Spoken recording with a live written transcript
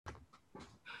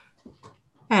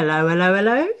Hello, hello,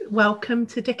 hello. Welcome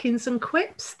to Dickens and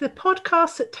Quips, the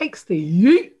podcast that takes the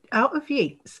yeet out of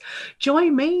yeets.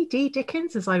 Join me, Dee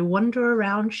Dickens, as I wander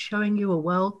around showing you a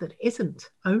world that isn't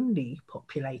only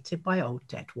populated by old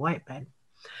dead white men.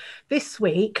 This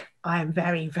week, I am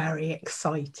very, very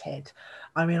excited.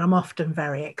 I'm often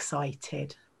very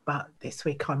excited, but this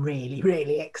week I'm really,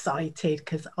 really excited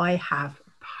because I have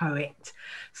poet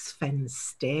Sven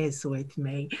Steers with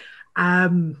me.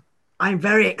 I'm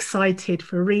very excited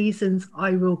for reasons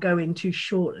I will go into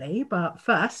shortly, but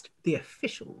first, the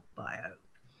official bio.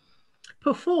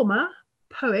 Performer,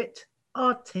 poet,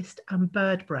 artist, and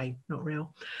bird brain, not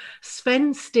real.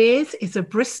 Sven Steers is a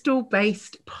Bristol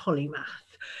based polymath.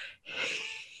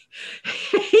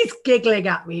 He's giggling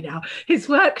at me now. His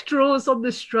work draws on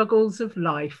the struggles of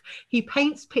life. He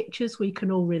paints pictures we can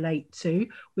all relate to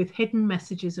with hidden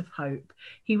messages of hope.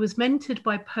 He was mentored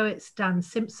by poets Dan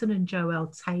Simpson and Joel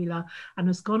Taylor and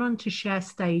has gone on to share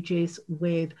stages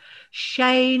with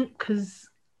Shane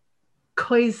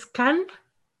Koizkan.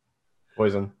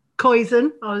 Poison.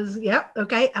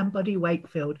 And Buddy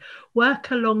Wakefield. Work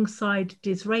alongside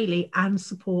Disraeli and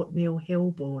support Neil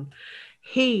Hilborn.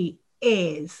 He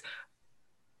is,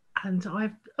 and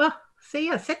I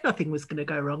said nothing was going to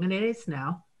go wrong, and it is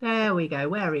now. There we go,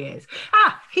 where he is.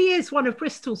 He is one of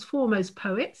Bristol's foremost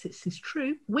poets, this is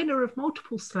true, winner of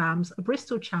multiple slams, a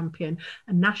Bristol champion,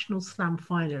 and national slam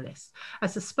finalist.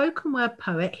 As a spoken word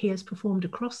poet, he has performed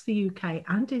across the UK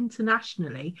and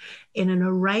internationally in an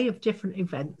array of different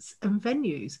events and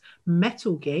venues,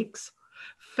 metal gigs,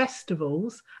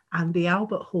 festivals, and the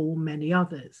Albert Hall, many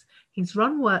others. He's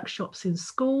run workshops in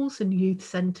schools and youth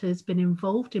centres, been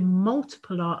involved in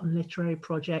multiple art and literary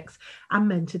projects, and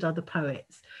mentored other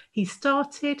poets. He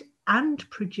started and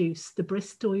produced the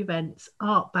Bristol Events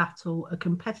Art Battle, a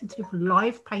competitive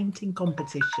live painting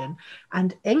competition,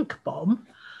 and Ink Bomb,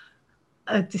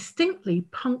 a distinctly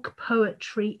punk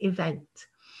poetry event.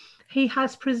 He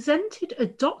has presented a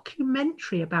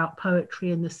documentary about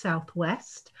poetry in the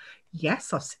Southwest.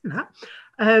 Yes, I've seen that.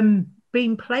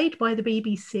 Been played by the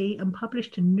BBC and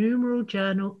published in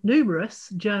numerous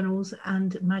journals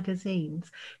and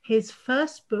magazines. His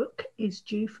first book is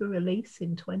due for release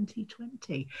in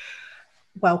 2020.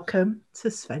 Welcome to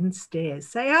Sven Steers.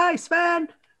 Say hi, Sven.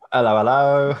 Hello,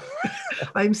 hello.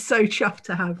 I'm so chuffed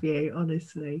to have you,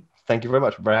 honestly. Thank you very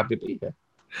much. I'm very happy to be here.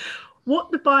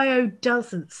 What the bio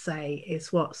doesn't say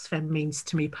is what Sven means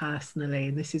to me personally,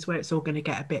 and this is where it's all going to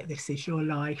get a bit, this is your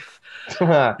life.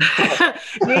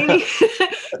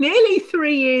 nearly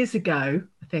 3 years ago,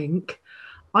 I think,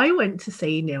 I went to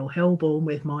see Neil Hilborn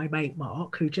with my mate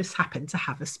Mark, who just happened to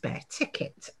have a spare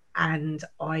ticket. And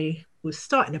I was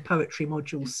starting a poetry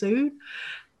module soon.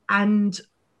 And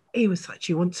he was like,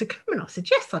 "Do you want to come?" And I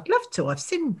said, "Yes, I'd love to. I've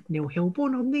seen Neil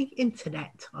Hilborn on the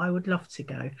internet. I would love to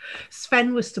go."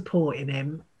 Sven was supporting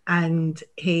him and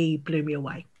he blew me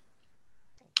away.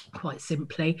 Quite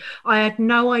simply, I had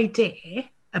no idea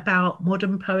about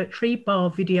modern poetry,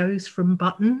 bar videos from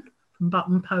Button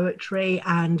Poetry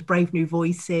and Brave New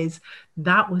Voices.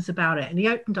 That was about it. And he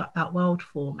opened up that world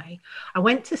for me. I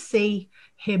went to see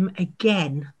him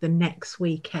again the next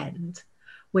weekend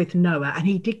with Noah, and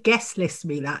he did guest list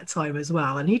me that time as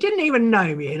well, and he didn't even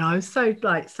know me, and I was so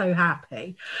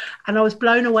happy, and I was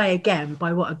blown away again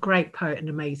by what a great poet and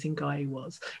amazing guy he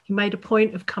was. He made a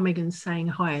point of coming and saying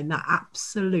hi, and that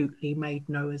absolutely made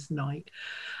Noah's night.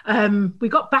 We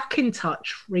got back in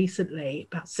touch recently,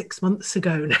 about 6 months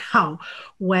ago now,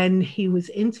 when he was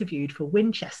interviewed for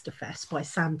Winchester Fest by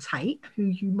Sam Tate, who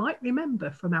you might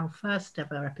remember from our first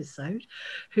ever episode,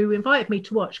 who invited me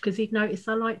to watch because he'd noticed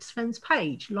I liked Sven's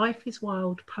page. Life is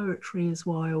wild, poetry is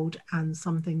wild, and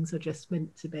some things are just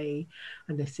meant to be,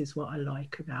 and this is what I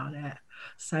like about it.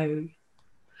 So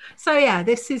yeah,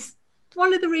 this is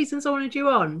one of the reasons I wanted you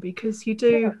on, because you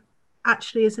do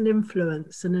actually, as an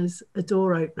influence and as a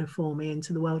door opener for me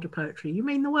into the world of poetry, you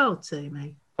mean the world to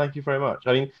me. Thank you very much.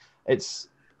 I mean,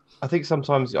 I think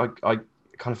sometimes I kind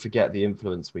of forget the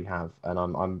influence we have, and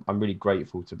I'm really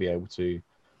grateful to be able to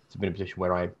be in a position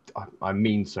where I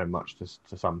mean so much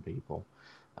to some people.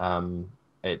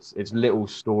 It's little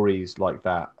stories like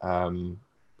that.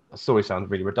 A story sounds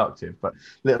really reductive, but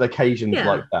little occasions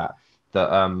like that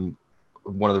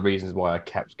one of the reasons why I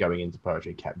kept going into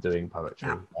poetry, kept doing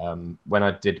poetry. When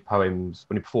I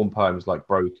performed poems like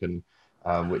Broken,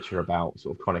 which are about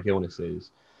sort of chronic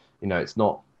illnesses, it's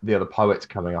not the other poets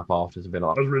coming up after and being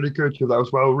like, "That was really good, that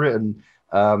was well written,"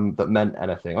 that meant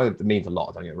anything. I think it means a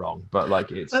lot, don't get it wrong, but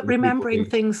remembering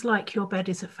things like "Your bed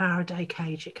is a Faraday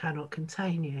cage, it cannot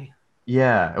contain you."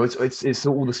 Yeah, it's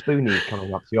all the spoonies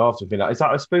coming up to you after, being like, "Is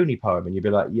that a spoonie poem?" And you'd be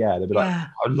like, "Yeah." They'd be like,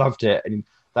 "I loved it," and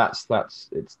it's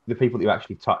the people that you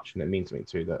actually touch and it means something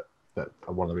to that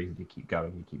are one of the reasons you keep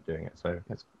going, you keep doing it. So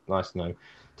it's nice to know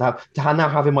to now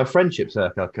have in my friendship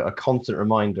circle a constant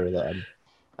reminder that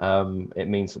it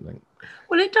means something.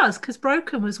 Well, it does, because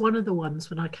Broken was one of the ones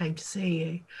when I came to see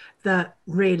you that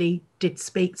really did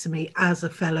speak to me as a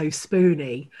fellow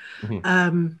Spoonie.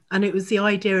 Mhm. And it was the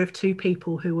idea of two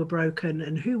people who were broken.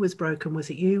 And who was broken?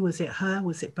 Was it you? Was it her?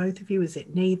 Was it both of you? Was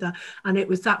it neither? And it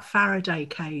was that Faraday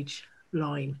cage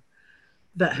line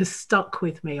that has stuck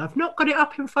with me. I've not got it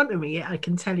up in front of me yet. I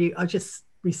can tell you, I just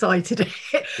recited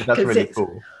it That's really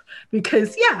cool.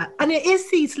 because yeah, and it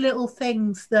is these little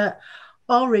things that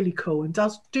are really cool and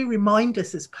do remind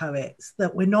us as poets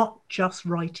that we're not just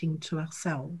writing to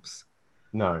ourselves,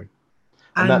 No,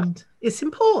 and that and it's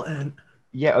important.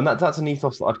 yeah, and that's an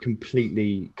ethos that I've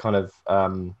completely kind of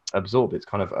absorbed. It's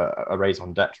kind of a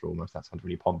raison d'etre almost. That sounds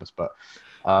really pompous, but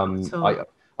So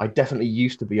I definitely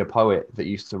used to be a poet that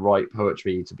used to write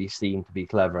poetry to be seen to be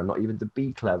clever, and not even to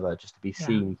be clever, just to be yeah,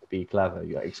 seen to be clever.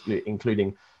 Yeah,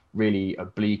 including really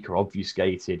oblique or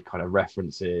obfuscated kind of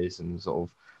references and sort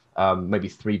of maybe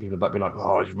three people might be like,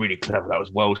 "Oh, it's really clever. That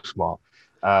was well smart,"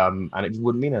 and it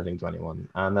wouldn't mean anything to anyone.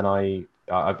 And then I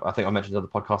think I mentioned other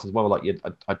podcasts as well. Like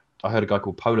I heard a guy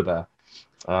called Polar Bear,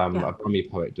 yeah, a Brummie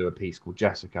poet, do a piece called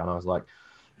Jessica, and I was like,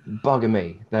 bugger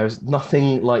me. There's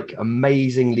nothing like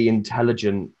amazingly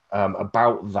intelligent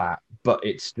about that, but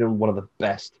it's still one of the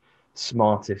best,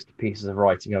 smartest pieces of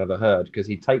writing I've ever heard because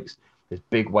he takes this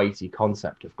big, weighty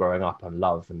concept of growing up and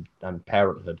love and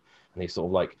parenthood and he's sort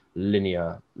of like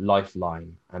linear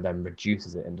lifeline and then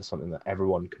reduces it into something that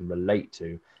everyone can relate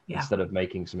to yeah. instead of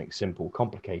making something simple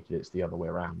complicated. It's the other way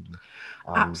around.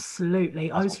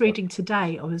 Absolutely. I That's was what reading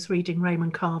today. I was reading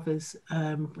Raymond Carver's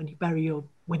when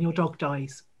your dog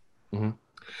dies, Mhm.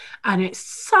 and it's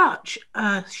such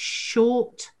a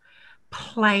short,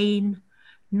 plain,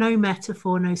 no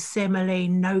metaphor, no simile,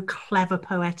 no clever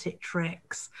poetic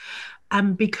tricks.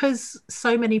 And because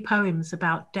so many poems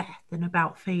about death and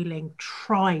about feeling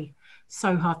try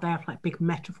so hard, they have like big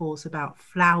metaphors about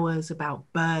flowers,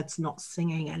 about birds not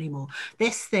singing anymore.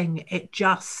 This thing, it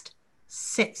just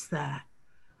sits there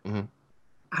Mhm.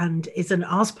 and is an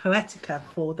ars poetica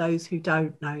for those who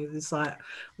don't know. There's like,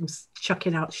 I'm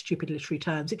chucking out stupid literary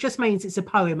terms. It just means it's a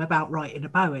poem about writing a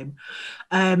poem.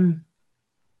 Um,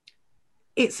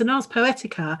 it's an ars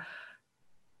poetica,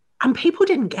 and people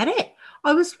didn't get it.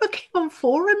 I was looking on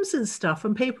forums and stuff,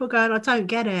 and people were going, I don't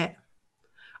get it.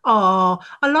 Oh,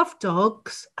 I love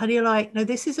dogs. And you're like, no,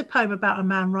 this is a poem about a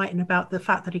man writing about the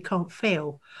fact that he can't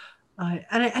feel. And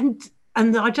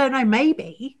I don't know,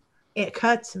 maybe it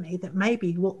occurred to me that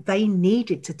maybe what they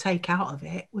needed to take out of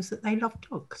it was that they love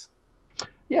dogs.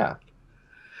 Yeah,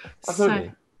 So,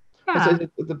 absolutely. yeah,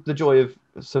 It's the joy of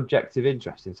subjective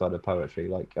interest inside of poetry.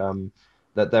 Like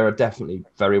that there are definitely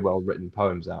very well written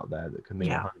poems out there that can mean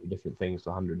a yeah, hundred different things to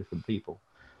a hundred different people.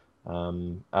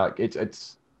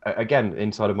 It's again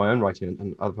inside of my own writing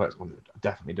and other poets will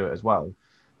definitely do it as well.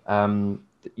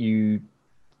 You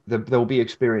there will be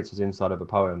experiences inside of a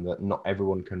poem that not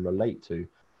everyone can relate to,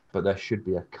 but there should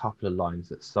be a couple of lines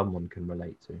that someone can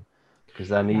relate to. Because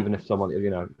then, yeah, even if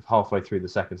someone, halfway through the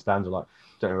second stanza, like,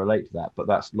 don't relate to that, but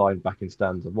that's line back in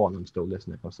stanza one, I'm still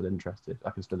listening, I'm still interested, I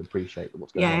can still appreciate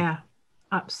what's going yeah, on. yeah,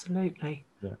 absolutely.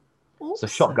 Yeah. It's a Awesome.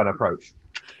 shotgun approach.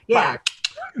 Yeah.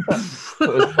 Bang!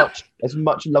 Put as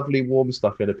much lovely warm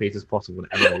stuff in a piece as possible, and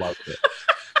everyone likes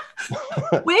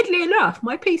it. Weirdly enough,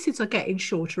 my pieces are getting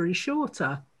shorter and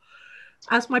shorter.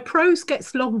 As my prose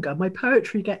gets longer, my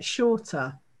poetry gets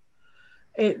shorter.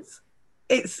 It's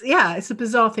it's a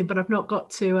bizarre thing, but I've not got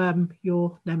to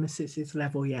your nemesis's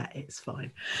level yet. It's fine.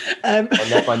 Um,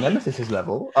 My nemesis is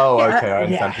level. Oh, yeah, okay, I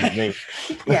understand what yeah, you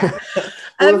mean. yeah.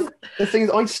 Well, Um, the thing is,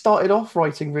 I started off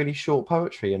writing really short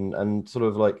poetry and sort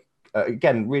of like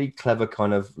again really clever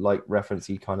kind of like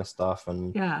referencey kind of stuff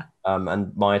yeah,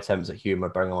 and my attempts at humor.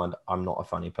 Bearing in mind, I'm not a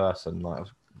funny person. Like I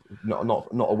was not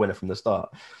a winner from the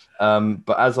start.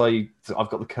 But I've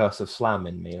got the curse of slam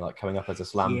in me, like coming up as a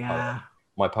slam poet. yeah,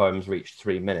 My poems reach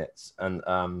 3 minutes, and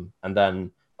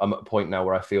then I'm at a point now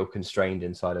where I feel constrained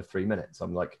inside of 3 minutes.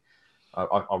 I'm like,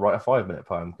 I'll write a 5 minute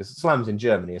poem because slams in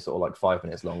Germany are sort of like 5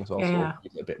 minutes long, so I'll sort yeah. of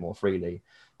use it a bit more freely.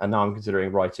 And now I'm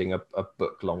considering writing a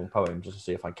book long poem just to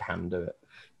see if I can do it.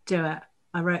 Do it.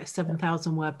 I wrote a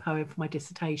 7,000 word poem for my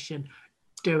dissertation.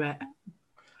 Do it.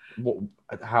 What?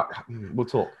 How? We'll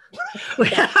talk.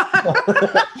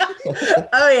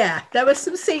 Oh yeah, there were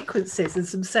some sequences and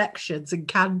some sections and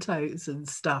cantos and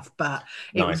stuff, but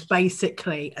it was Nice.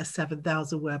 basically a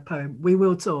 7,000 word poem. We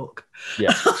will talk.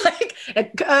 Yeah.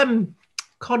 Like,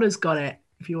 Connor's got it.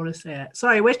 if you want to see it.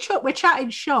 Sorry, we're chatting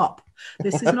shop.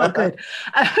 This is not good.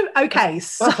 Okay,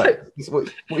 so Perfect.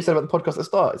 What you said about the podcast at the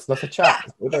start. It's not a chat.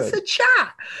 yeah, it's a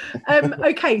chat.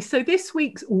 Okay, so this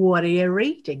week's What Are You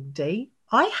Reading, Dee?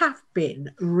 I have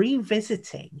been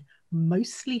revisiting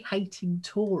Mostly Hating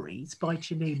Tories by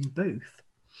Janine Booth.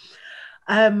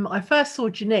 I first saw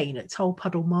Janine at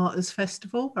Tolpuddle Martyrs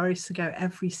Festival. I used to go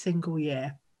every single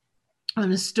year.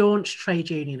 I'm a staunch trade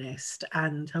unionist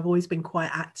and have always been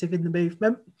quite active in the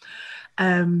movement.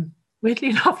 Weirdly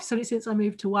enough, it's only since I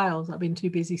moved to Wales, I've been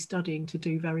too busy studying to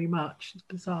do very much. It's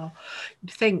bizarre.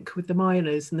 You'd think with the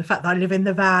miners and the fact that I live in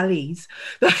the valleys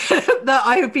that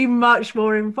I would be much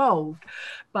more involved.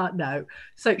 But no.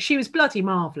 So she was bloody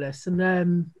marvellous.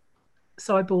 And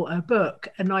so I bought her book,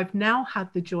 and I've now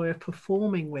had the joy of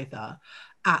performing with her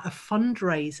at a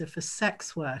fundraiser for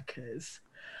sex workers.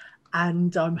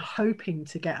 And I'm hoping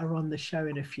to get her on the show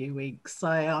in a few weeks. So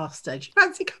I asked her, do you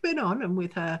fancy coming on? And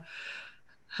with her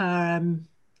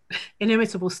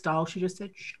inimitable style, she just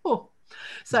said, sure.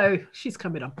 So she's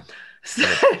coming on.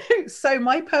 So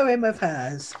my poem of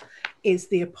hers is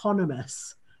the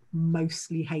eponymous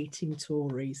Mostly Hating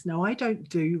Tories. Now, I don't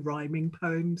do rhyming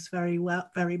poems very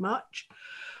much,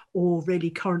 or really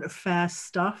current affairs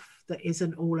stuff that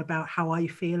isn't all about how I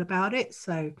feel about it.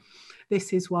 So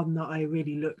this is one that I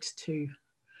really looked to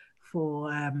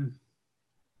for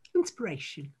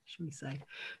inspiration, shall we say.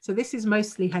 So this is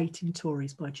Mostly Hating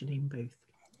Tories by Janine Booth.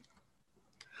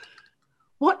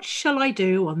 What shall I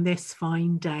do on this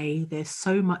fine day? There's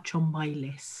so much on my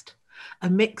list. A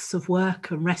mix of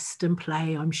work and rest and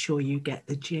play, I'm sure you get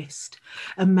the gist.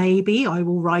 And maybe I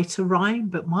will write a rhyme,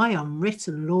 but my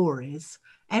unwritten law is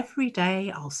every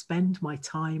day I'll spend my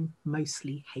time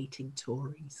mostly hating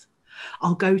Tories.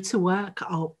 I'll go to work,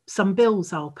 some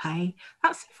bills I'll pay.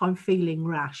 That's if I'm feeling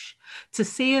rash. To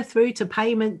see her through to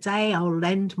payment day, I'll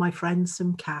lend my friends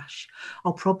some cash.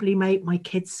 I'll probably make my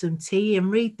kids some tea and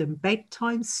read them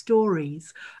bedtime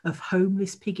stories of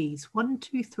homeless piggies, 1,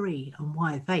 2, 3, and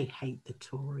why they hate the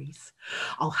Tories.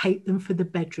 I'll hate them for the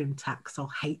bedroom tax.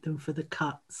 I'll hate them for the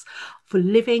cuts. For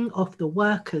living off the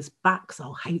workers' backs,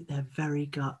 I'll hate their very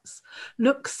guts.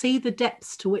 Look, see the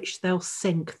depths to which they'll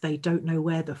sink. They don't know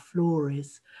where the floor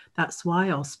is. That's why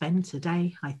I'll spend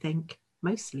today, I think,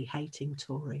 mostly hating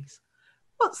Tories.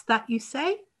 What's that you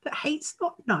say? That hate's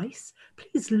not nice.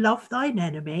 Please love thine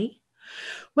enemy.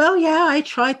 Well, yeah, I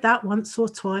tried that once or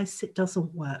twice. It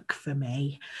doesn't work for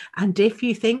me. And if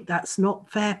you think that's not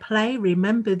fair play,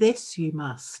 remember this you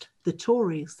must. The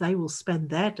Tories, they will spend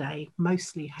their day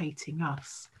mostly hating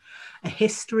us. A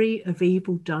history of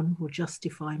evil done will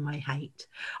justify my hate.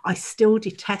 I still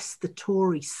detest the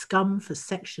Tory scum for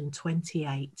Section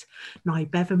 28. Nye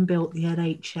Bevan built the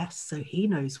NHS, so he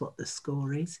knows what the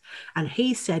score is. And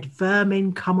he said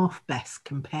vermin come off best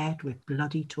compared with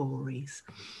bloody Tories.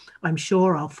 I'm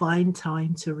sure I'll find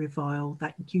time to revile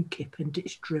that UKIP and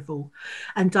its drivel,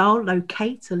 and I'll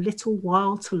locate a little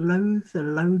while to loathe the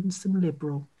lonesome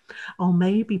Liberal. I'll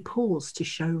maybe pause to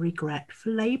show regret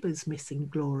for Labour's missing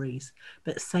glories,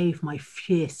 but save my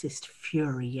fiercest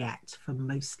fury yet for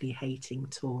mostly hating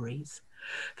Tories.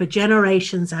 For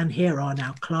generations and here on,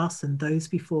 our class and those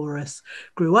before us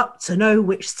grew up to know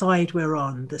which side we're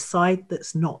on, the side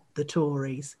that's not the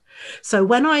Tories. So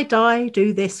when I die,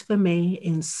 do this for me,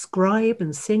 inscribe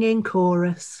and sing in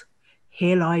chorus.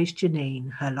 Here lies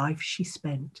Janine, her life she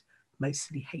spent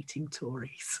mostly hating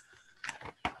Tories.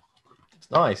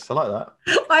 Nice, I like that.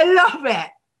 I love it.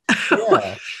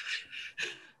 Yeah.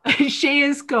 She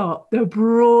has got the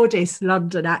broadest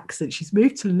London accent. She's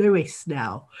moved to Lewes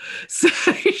now. So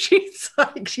she's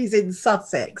like she's in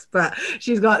Sussex, but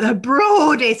she's got the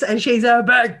broadest and she's a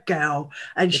big girl.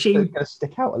 And It's she going to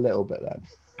stick out a little bit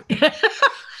then.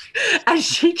 and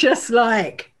she just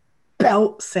like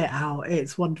belts it out.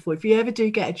 It's wonderful. If you ever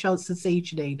do get a chance to see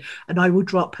Janine, and I will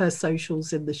drop her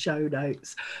socials in the show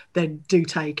notes, then do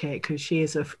take it because she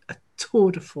is a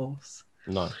tour de force.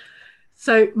 Nice.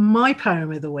 So my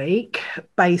poem of the week,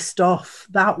 based off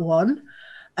that one,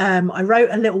 I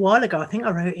wrote a little while ago. I think I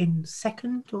wrote in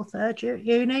second or third year at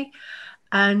uni,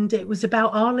 and it was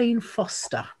about Arlene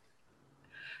Foster,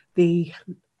 the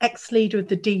ex-leader of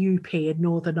the DUP in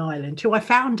Northern Ireland, who I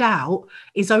found out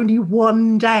is only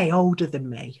one day older than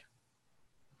me.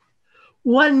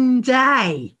 One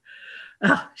day.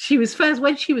 She was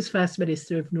when she was First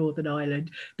Minister of Northern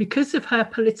Ireland, because of her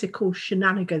political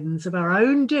shenanigans of her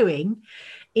own doing,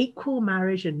 equal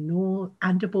marriage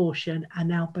and abortion are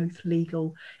now both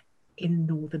legal in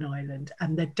Northern Ireland.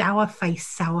 And the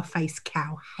dour-faced, sour-faced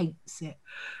cow hates it.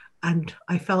 And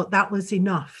I felt that was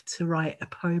enough to write a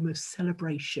poem of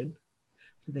celebration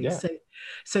for these. Yeah.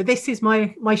 So this is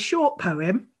my short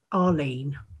poem,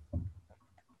 Arlene.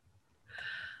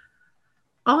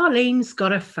 Arlene's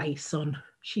got a face on.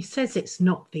 She says it's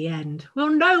not the end.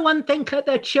 Will no one think of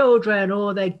the children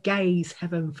or their gaze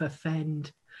heaven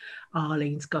forfend?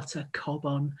 Arlene's got a cob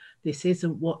on. This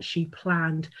isn't what she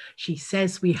planned. She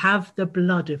says we have the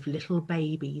blood of little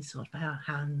babies on our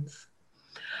hands.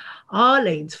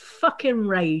 Arlene's fucking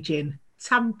raging,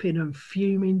 tamping and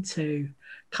fuming too.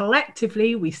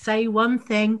 Collectively, we say one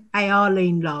thing. Hey,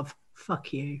 Arlene, love,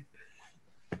 fuck you.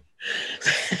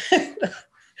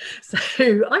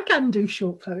 So I can do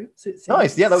short poems. It seems.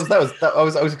 Nice. Yeah, I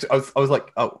was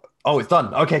like, oh, it's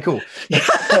done. Okay, cool.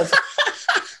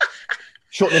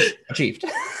 Shortness achieved.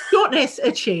 Shortness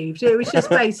achieved. It was just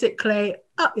basically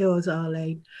up yours,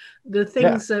 Arlene. The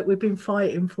things that we've been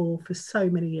fighting for so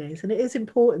many years, and it is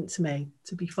important to me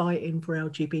to be fighting for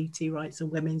LGBT rights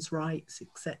and women's rights,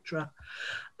 etc.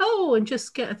 Oh, and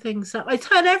just get things up. I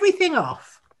turn everything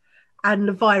off, and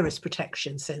the virus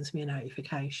protection sends me a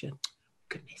notification.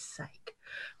 Goodness sake.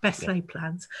 Best laid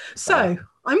plans. So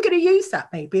I'm going to use that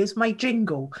maybe as my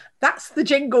jingle. That's the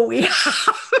jingle we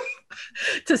have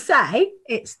to say.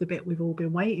 It's the bit we've all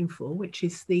been waiting for, which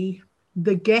is the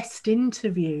guest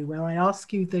interview where I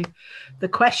ask you the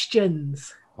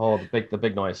questions. Oh, the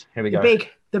big noise. Here we go.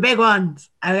 The big ones.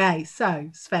 Okay, so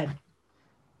Sven,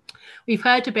 we've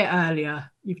heard a bit earlier.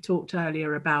 You've talked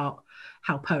earlier about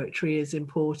how poetry is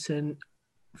important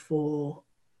for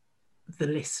the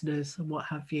listeners and what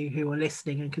have you who are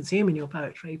listening and consuming your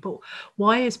poetry, but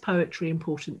why is poetry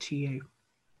important to you?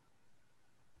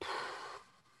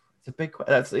 It's a big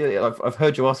question. I've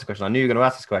heard you ask the question. I knew you were going to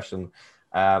ask this question,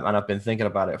 and I've been thinking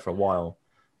about it for a while.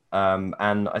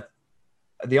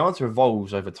 The answer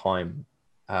evolves over time,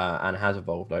 and has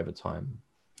evolved over time.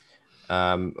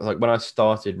 Like when I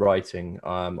started writing,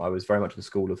 I was very much in the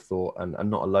school of thought, and I'm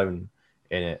not alone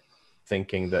in it,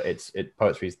 thinking that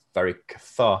poetry is very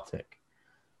cathartic.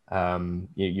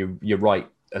 You write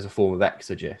as a form of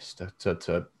exegesis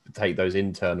to take those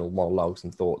internal monologues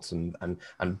and thoughts and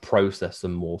process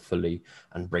them more fully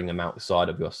and bring them outside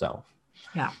of yourself.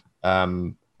 Yeah.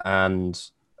 And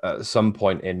at some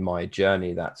point in my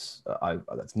journey, that's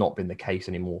not been the case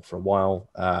anymore for a while.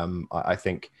 I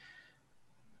think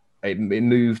it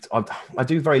moved. I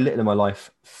do very little in my life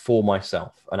for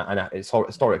myself, and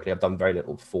historically I've done very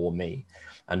little for me,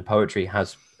 and poetry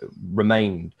has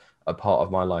remained a part of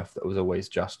my life that was always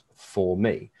just for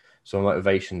me. So my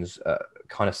motivation's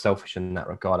kind of selfish in that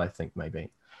regard, I think, maybe.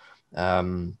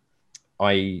 I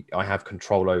have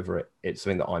control over it. It's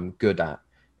something that I'm good at.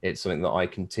 It's something that I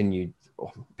continue.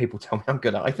 People tell me I'm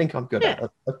good at. I think I'm good at.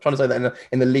 I'm trying to say that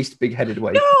in the least big-headed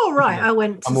way. You're all right. I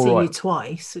went to see you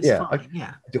twice. It's fine.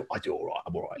 I do all right.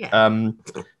 I'm all right.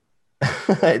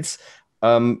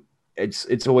 Yeah.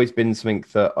 It's always been something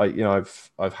that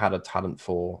I've had a talent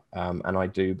for, and I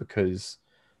do because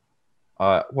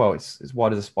it's why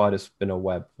does a spider spin a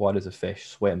web? Why does a fish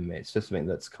swim? It's just something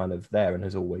that's kind of there and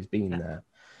has always been there.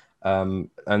 And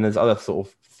there's other sort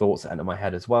of thoughts that enter my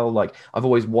head as well. Like I've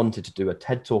always wanted to do a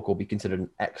TED talk or be considered an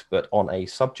expert on a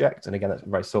subject, and again, that's a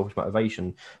very selfish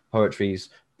motivation. Poetry's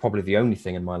probably the only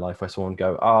thing in my life where someone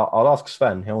go, I'll ask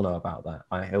Sven, he'll know about that.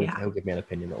 He'll give me an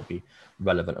opinion that will be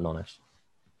relevant and honest.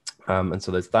 And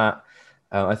so there's that.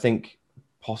 I think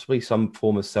possibly some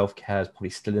form of self-care is probably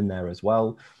still in there as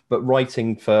well. But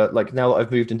writing for, like, now that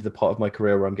I've moved into the part of my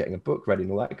career where I'm getting a book ready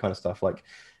and all that kind of stuff, like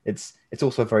it's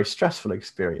also a very stressful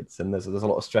experience. And there's a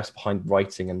lot of stress behind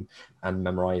writing and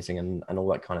memorizing and all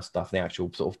that kind of stuff, the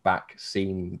actual sort of back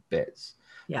scene bits.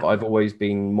 Yeah. But I've always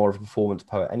been more of a performance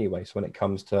poet anyway. So when it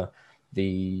comes to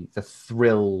the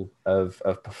thrill of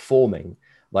performing,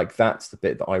 like that's the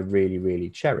bit that I really, really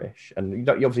cherish. And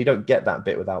you obviously don't get that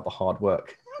bit without the hard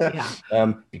work.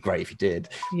 Yeah. Be great if you did,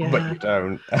 but you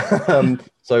don't.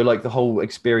 So like the whole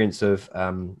experience of,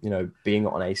 being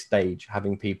on a stage,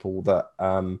 having people that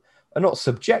are not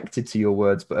subjected to your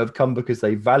words, but have come because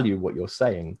they value what you're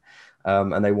saying,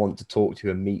 and they want to talk to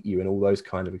you and meet you and all those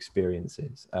kind of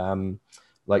experiences.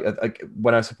 Like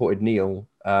when I supported Neil,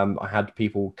 I had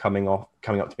people coming up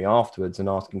to me afterwards and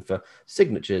asking for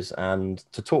signatures and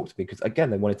to talk to me because, again,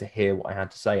 they wanted to hear what I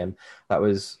had to say. And that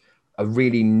was a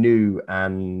really new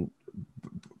and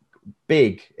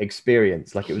big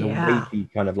experience. Like it was a weighty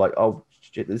kind of like, oh,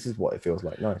 shit, this is what it feels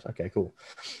like. Nice. Okay, cool.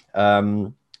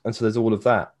 And so there's all of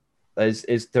that.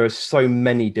 There are so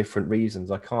many different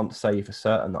reasons. I can't say for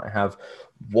certain that I have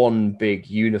one big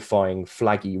unifying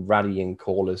flaggy rallying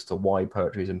call as to why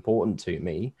poetry is important to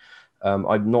me.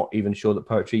 I'm not even sure that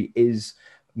poetry is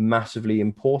massively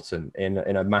important in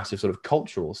a massive sort of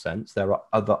cultural sense. There are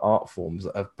other art forms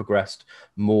that have progressed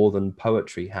more than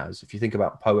poetry has. If you think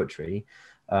about poetry,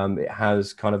 it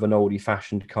has kind of an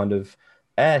oldie-fashioned kind of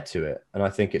air to it, and I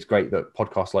think it's great that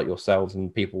podcasts like yourselves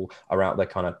and people are out there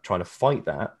kind of trying to fight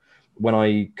that. When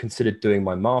I considered doing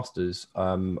my masters,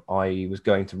 I was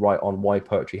going to write on why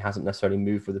poetry hasn't necessarily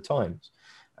moved with the times,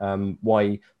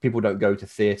 why people don't go to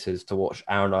theatres to watch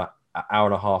hour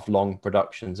and a half long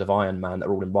productions of Iron Man that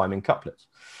are all in rhyming couplets.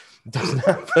 It doesn't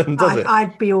happen, does it?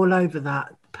 I'd be all over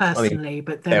that personally,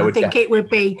 but then I think it would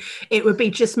be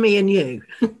just me and you.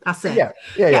 That's it.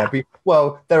 Yeah.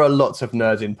 Well, there are lots of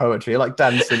nerds in poetry, like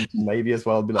Dan Simpson maybe as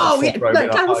well. Be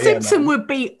like, Dan Simpson would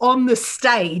be on the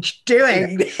stage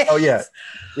doing this. Oh yeah,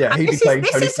 he'd be playing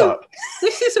Tony Stark.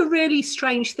 This is a really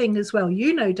strange thing as well.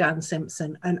 You know Dan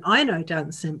Simpson, and I know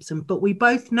Dan Simpson, but we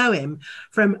both know him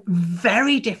from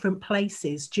very different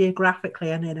places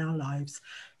geographically and in our lives.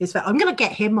 I'm going to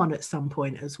get him on at some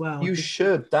point as well. You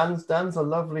should. Dan's a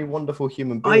lovely, wonderful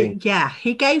human being.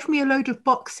 He gave me a load of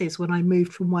boxes when I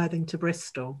moved from Worthing to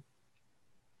Bristol.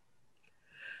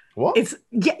 What?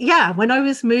 When I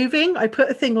was moving, I put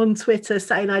a thing on Twitter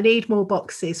saying I need more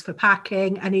boxes for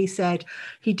packing, and he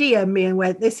DM'd me and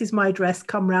went, "This is my address,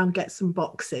 come round, get some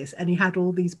boxes." And he had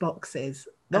all these boxes.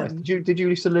 Nice. Did you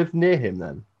used to live near him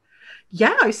then?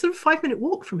 Yeah, I was sort of 5-minute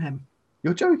walk from him.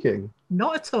 You're joking?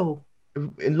 Not at all.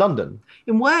 In London?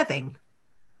 In Worthing.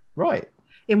 Right.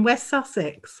 In West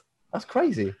Sussex. That's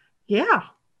crazy. Yeah.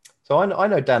 So I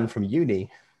know Dan from uni.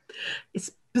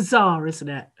 It's bizarre, isn't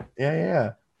it?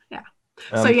 Yeah.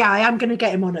 So I am going to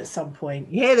get him on at some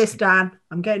point. You hear this, Dan?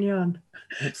 I'm getting you on.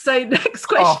 So next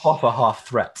question. Half offer, half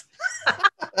threat.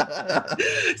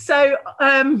 So,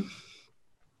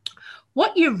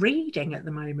 what you're reading at the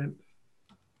moment,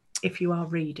 if you are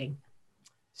reading?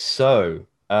 So,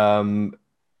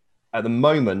 at the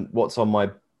moment, what's on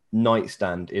my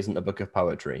nightstand isn't a book of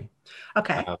poetry.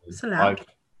 Okay, it's allowed.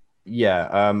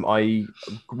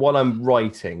 While I'm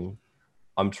writing,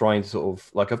 I'm trying to sort of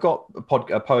like I've got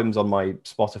poems on my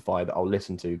Spotify that I'll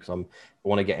listen to because I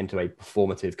want to get into a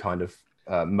performative kind of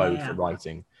mode for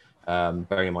writing.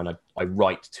 Bearing in mind, I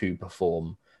write to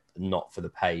perform, not for the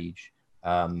page.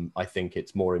 I think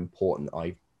it's more important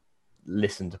I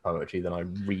listen to poetry than I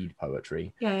read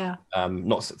poetry.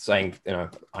 Not saying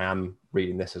I am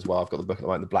reading this as well. I've got the book at the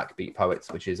moment, The Black Beat Poets,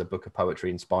 which is a book of poetry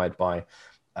inspired by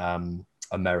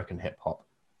American hip hop.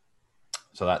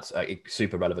 So that's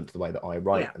super relevant to the way that I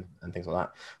write and things like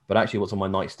that. But actually, what's on my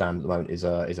nightstand at the moment is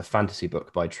a fantasy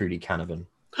book by Trudy Canavan.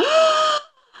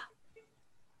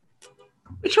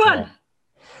 Which one?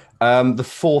 The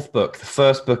fourth book, the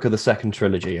first book of the second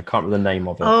trilogy. I can't remember the name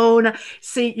of it. Oh no!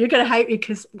 See, you're going to hate me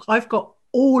because I've got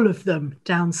all of them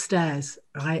downstairs.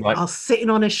 Right? Are sitting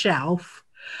on a shelf.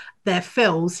 They're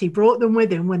Phil's. He brought them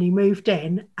with him when he moved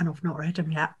in, and I've not read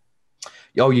them yet.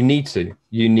 Oh, you need to.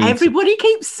 Everybody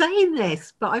keeps saying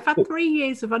this, but I've had 3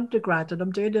 years of undergrad and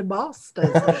I'm doing a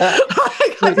master's. I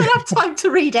don't have time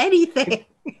to read anything.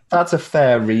 That's a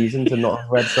fair reason to not have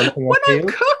read something. When I'm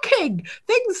cooking,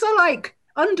 things are like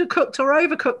undercooked or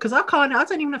overcooked because I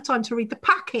don't even have time to read the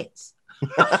packets.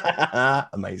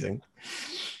 Amazing.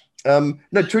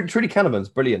 No, Trudy Canavan's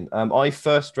brilliant. I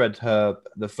first read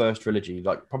the first trilogy,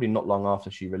 like probably not long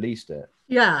after she released it.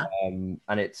 Yeah. And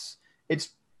it's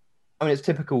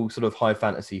typical sort of high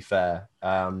fantasy fare.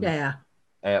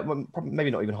 Well, probably,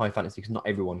 maybe not even high fantasy because not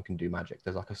everyone can do magic.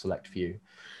 There's like a select few,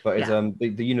 but it's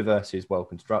the universe is well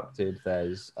constructed.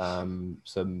 There's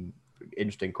some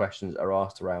interesting questions that are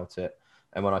asked throughout it.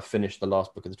 And when I finished the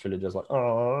last book of the trilogy, I was like,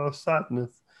 oh,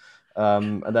 sadness.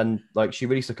 And then like she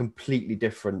released a completely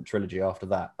different trilogy after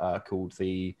that called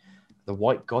the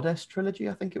White Goddess trilogy,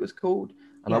 I think it was called.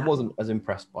 And I wasn't as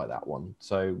impressed by that one.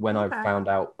 So when I found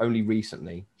out only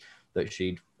recently that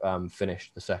she'd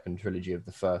finished the second trilogy of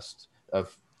the first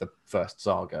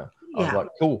saga, I was like,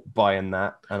 cool, buying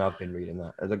that, and I've been reading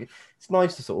that. Like, it's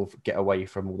nice to sort of get away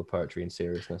from all the poetry and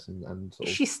seriousness and sort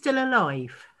of... She's still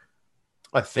alive?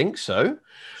 I think so.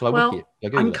 Shall I wiki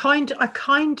it?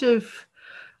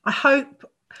 I hope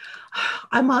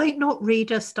I might not read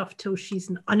her stuff till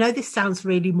she's... I know this sounds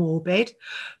really morbid,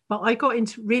 but I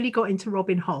really got into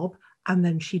Robin Hobb, and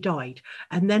then she died.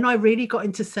 And then I really got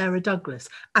into Sarah Douglas,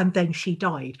 and then she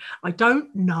died. I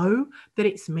don't know that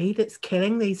it's me that's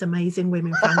killing these amazing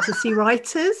women fantasy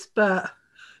writers, but...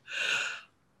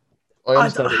 I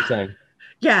understand what you're saying.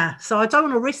 Yeah, so I don't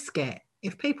want to risk it.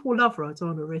 If people love her, I don't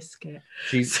want to risk it.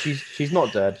 She's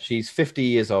not dead. She's 50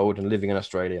 years old and living in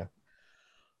Australia.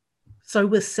 So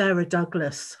was Sarah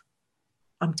Douglas.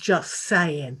 I'm just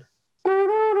saying.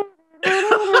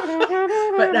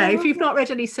 But no, if you've not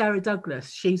read any Sarah Douglas,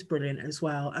 she's brilliant as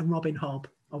well. And Robin Hobb,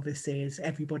 obviously, is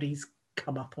everybody's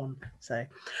come up on. So,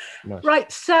 Nice.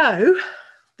 Right. So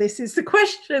this is the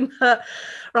question.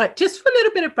 Right. Just for a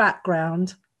little bit of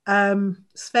background, happen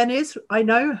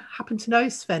to know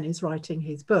Sven is writing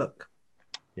his book.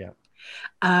 Yeah.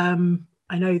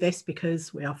 I know this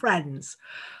because we are friends.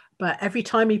 But every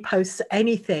time he posts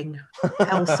anything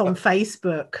else on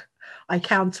Facebook, I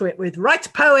counter it with write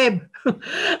a poem.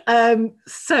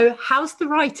 So how's the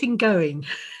writing going?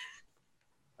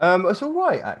 It's all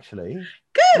right, actually.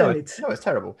 Good. No, it's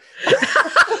terrible.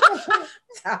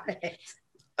 Damn it.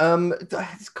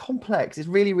 It's complex. It's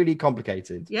really, really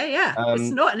complicated. Yeah. It's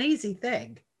not an easy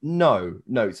thing. No.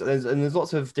 So there's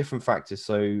lots of different factors.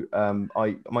 So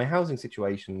my housing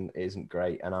situation isn't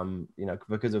great, and I'm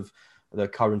because of the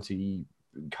currency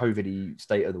COVID-y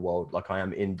state of the world, like I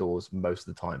am indoors most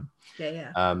of the time.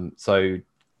 Yeah. So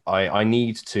I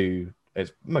need to.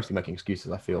 It's mostly making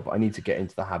excuses, I feel, but I need to get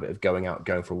into the habit of going out,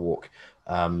 going for a walk,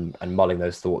 and mulling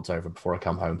those thoughts over before I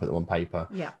come home, put them on paper.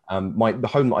 Yeah. The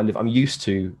home that I live, I'm used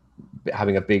to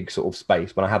having a big sort of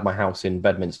space. When I had my house in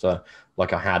Bedminster,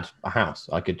 like I had a house,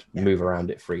 I could move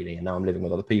around it freely, and now I'm living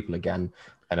with other people again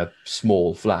in a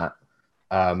small flat,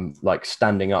 like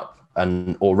standing up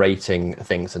and orating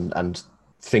things and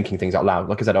thinking things out loud.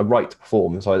 Like I said, I write to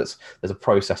perform, so there's a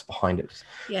process behind it.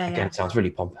 Again, it sounds really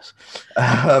pompous.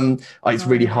 It's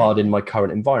really hard in my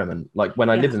current environment. Like when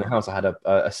I lived in the house, I had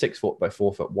a 6 foot by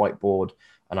 4 foot whiteboard,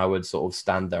 and I would sort of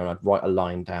stand there and I'd write a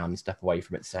line down, step away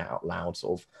from it, say it out loud,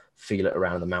 sort of feel it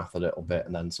around the mouth a little bit,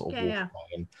 and then sort of walk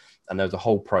away. And there's a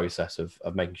whole process of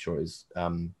making sure it's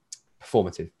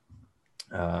performative,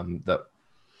 that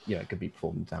it could be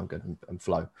performed down good and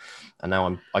flow. And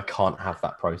now I can't have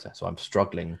that process, so I'm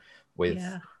struggling with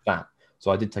that.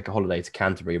 So I did take a holiday to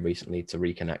Canterbury recently to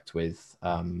reconnect with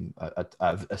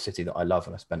a city that I love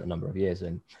and I spent a number of years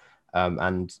in.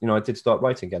 And I did start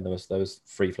writing again. There was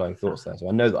free flowing thoughts there. So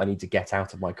I know that I need to get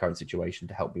out of my current situation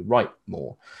to help me write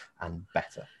more and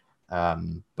better.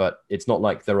 But it's not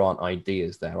like there aren't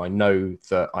ideas there. I know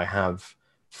that I have,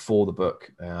 for the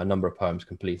book, a number of poems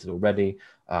completed already.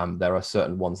 There are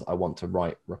certain ones that I want to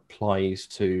write replies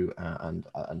to and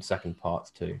second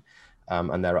parts to.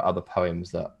 And there are other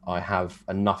poems that I have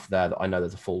enough there that I know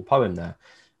there's a full poem there.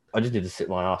 I just need to sit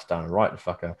my ass down and write the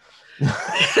fucker.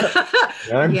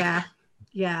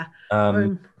 Yeah.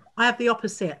 I have the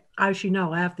opposite. As you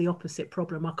know, I have the opposite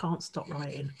problem. I can't stop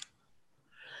writing.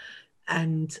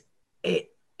 And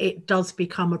it does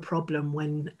become a problem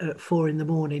when at 4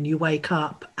 a.m. you wake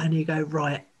up and you go,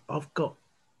 right, I've got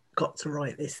to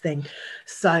write this thing.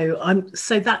 So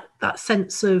that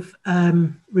sense of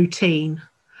routine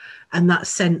and that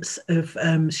sense of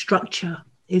structure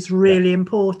is really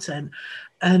important.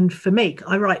 And for me,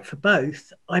 I write for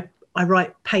both. I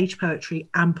write page poetry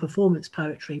and performance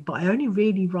poetry, but I only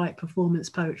really write performance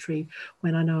poetry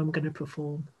when I know I'm going to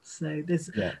perform. So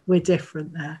we're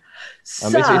different there. It's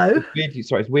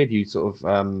weird you sort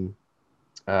of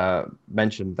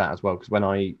mentioned that as well, because when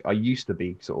I used to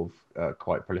be sort of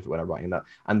quite prolific when I'm writing that,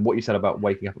 and what you said about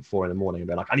waking up at 4 a.m. and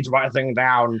being like, I need to write a thing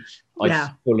down.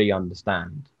 I fully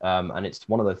understand, and it's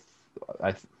one of the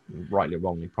rightly or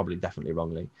wrongly, probably definitely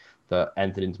wrongly, that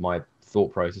entered into my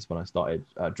thought process when I started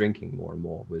drinking more and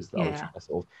more, was that I was trying to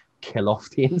sort of kill off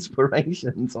the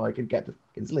inspiration so I could get to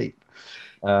fucking sleep.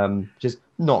 Just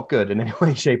not good in any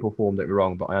way, shape, or form. That we're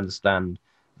wrong, but I understand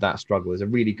that struggle. There's a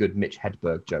really good Mitch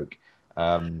Hedberg joke.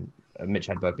 Mitch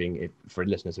Hedberg being, for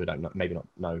listeners who don't know, maybe not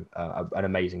know, an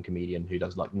amazing comedian who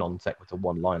does like non-sequitur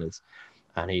one-liners.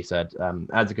 And he said,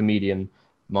 as a comedian,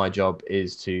 my job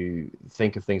is to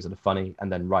think of things that are funny and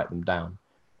then write them down.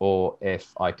 Or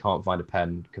if I can't find a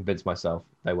pen, convince myself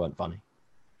they weren't funny.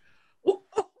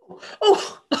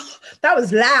 Oh, that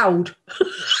was loud.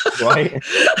 Right?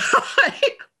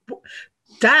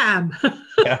 Damn.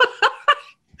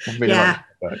 Yeah.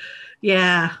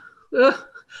 Yeah.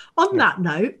 On that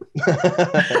note,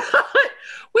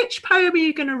 which poem are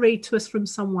you going to read to us from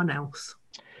someone else?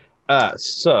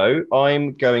 So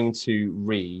I'm going to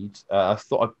read. I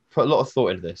put a lot of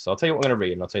thought into this. So I'll tell you what I'm going to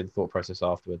read, and I'll tell you the thought process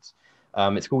afterwards.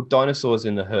 It's called Dinosaurs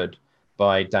in the Hood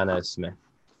by Danez Smith.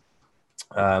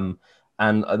 And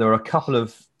there were a couple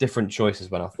of different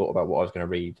choices when I thought about what I was going to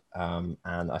read, and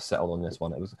I settled on this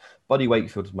one. It was Buddy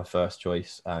Wakefield was my first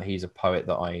choice. He's a poet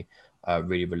that I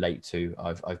really relate to.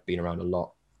 I've been around a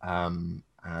lot, and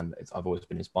I've always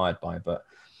been inspired by. But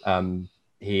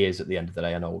he is, at the end of the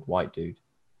day, an old white dude,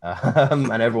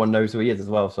 and everyone knows who he is as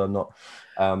well. So I'm not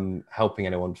helping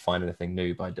anyone find anything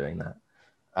new by doing that.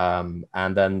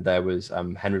 And then there was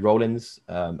Henry Rollins.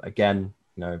 Again,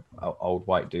 old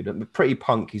white dude, pretty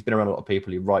punk. He's been around a lot of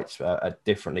people. He writes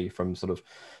differently from sort of,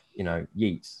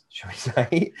 Yeats, shall we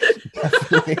say?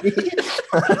 Definitely.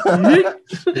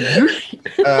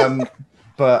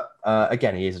 But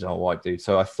again, he is an old white dude.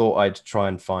 So I thought I'd try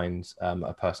and find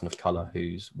a person of color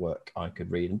whose work I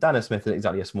could read. And Dana Smith isn't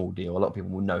exactly a small deal. A lot of people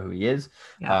will know who he is.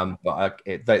 Yeah. But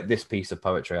this piece of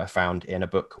poetry I found in a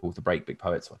book called The Breakbeat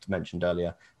Poets, which I mentioned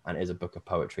earlier, and it is a book of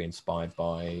poetry inspired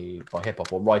by hip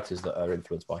hop, or writers that are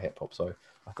influenced by hip hop. So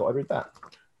I thought I'd read that.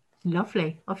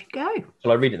 Lovely. Off you go.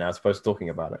 Shall I read it now as opposed to talking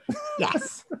about it?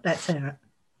 Yes, let's hear it.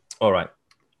 All right.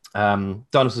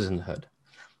 Dinosaurs in the Hood.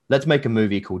 Let's make a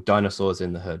movie called Dinosaurs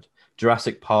in the Hood.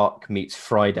 Jurassic Park meets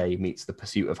Friday meets The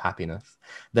Pursuit of Happiness.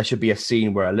 There should be a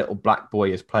scene where a little black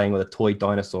boy is playing with a toy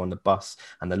dinosaur on the bus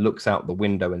and then looks out the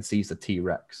window and sees the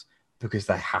T-Rex. Because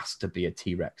there has to be a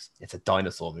T-Rex. It's a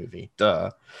dinosaur movie.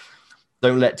 Duh.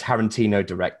 Don't let Tarantino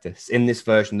direct this. In this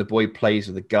version, the boy plays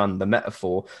with a gun. The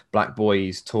metaphor, black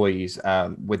boys' toys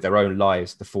with their own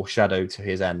lives, the foreshadow to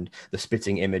his end, the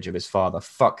spitting image of his father.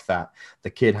 Fuck that.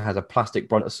 The kid has a plastic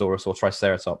brontosaurus or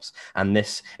triceratops, and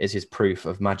this is his proof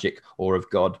of magic or of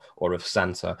God or of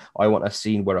Santa. I want a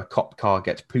scene where a cop car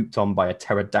gets pooped on by a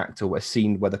pterodactyl, a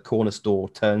scene where the corner store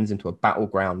turns into a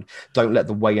battleground. Don't let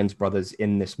the Wayans brothers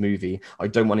in this movie. I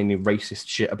don't want any racist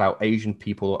shit about Asian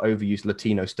people or overused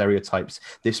Latino stereotypes.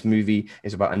 This movie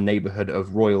is about a neighborhood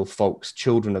of royal folks,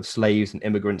 children of slaves and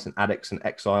immigrants and addicts and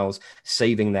exiles,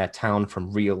 saving their town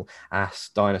from real ass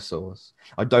dinosaurs.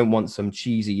 I don't want some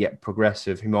cheesy yet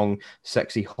progressive, humong,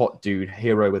 sexy hot dude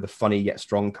hero with a funny yet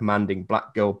strong, commanding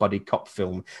black girl buddy cop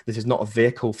film. This is not a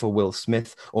vehicle for Will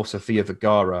Smith or Sofia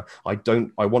Vergara. I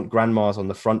want grandmas on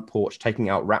the front porch taking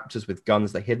out raptors with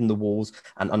guns they hid in the walls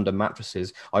and under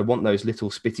mattresses. I want those little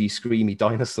spitty, screamy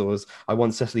dinosaurs. I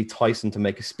want Cecily Tyson to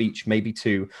make a speech, maybe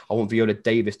two. I want Viola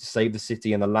Davis to save the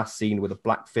city in the last scene with a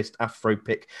black fist afro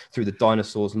pick through the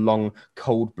dinosaur's long,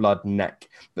 cold blood neck.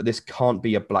 But this can't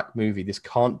be a black movie. This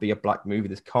can't be a black movie.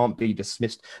 This can't be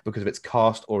dismissed because of its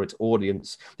cast or its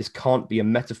audience. This can't be a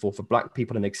metaphor for black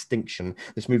people in extinction.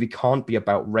 This movie can't be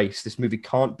about race. This movie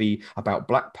can't be about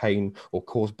black pain or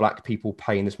cause black people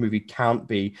pain. This movie can't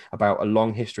be about a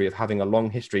long history of having a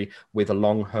long history with a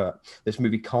long hurt. This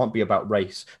movie can't be about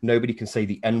race. Nobody can say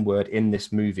the N-word in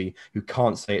this movie who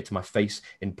can't say it to my face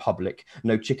in public.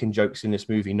 No chicken jokes in this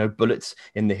movie. No bullets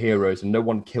in the heroes. And no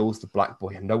one kills the black boy.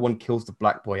 And no one kills the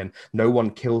black boy. And no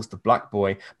one kills the black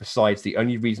boy. Besides, the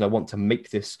only reason I want to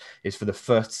make this is for the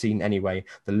first scene anyway.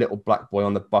 The little black boy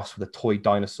on the bus with a toy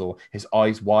dinosaur. His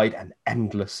eyes wide and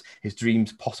endless. His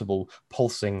dreams possible,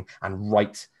 pulsing and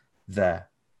right there.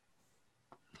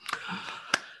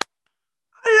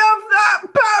 I love that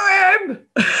poem.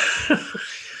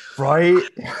 Right?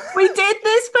 We did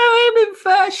this poem in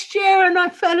first year and I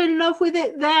fell in love with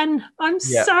it then. I'm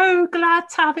so glad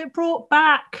to have it brought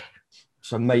back.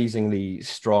 It's an amazingly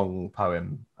strong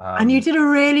poem. And you did a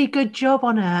really good job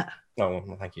on it. Oh,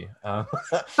 well, thank you.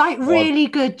 Really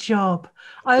good job.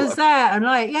 I was there and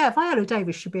Viola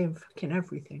Davis should be in fucking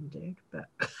everything, dude. But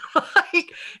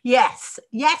yes.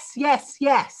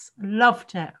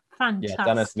 Loved it. Fantastic. Yeah,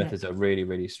 Dana Smith is a really,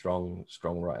 really strong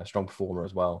writer, strong performer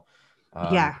as well.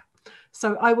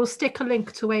 So I will stick a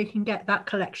link to where you can get that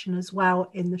collection as well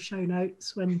in the show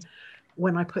notes when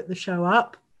I put the show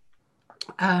up.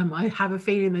 I have a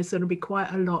feeling there's going to be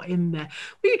quite a lot in there.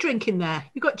 What are you drinking there?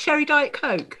 You got cherry Diet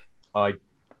Coke?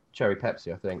 Cherry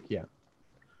Pepsi, I think. Yeah.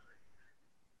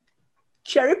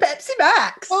 Cherry Pepsi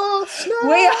Max. Oh, snap.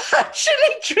 We are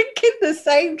actually drinking the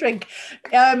same drink.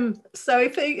 So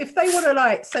if they want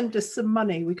to send us some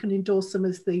money, we can endorse them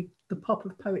as the pop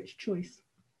of Poet's Choice.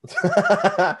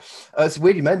 It's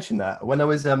weird you mentioned that. When I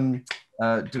was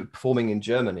performing in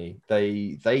Germany,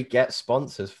 they get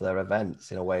sponsors for their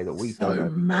events in a way that we don't. So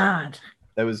mad.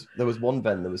 There was one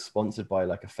event that was sponsored by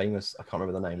a famous, I can't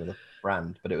remember the name of the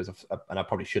brand, but it was and I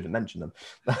probably shouldn't mention them,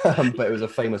 but it was a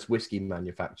famous whiskey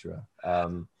manufacturer,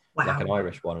 wow. Like an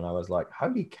Irish one, and I was like,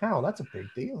 holy cow, that's a big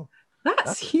deal.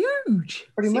 That's huge.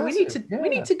 Pretty massive. We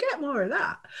need to get more of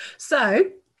that. So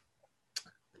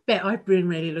bit I've been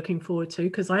really looking forward to,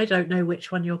 because I don't know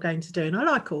which one you're going to do, and I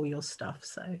like all your stuff,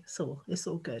 so it's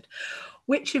all good.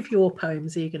 Which of your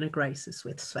poems are you going to grace us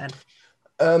with, Sven?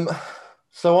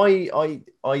 So I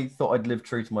thought I'd live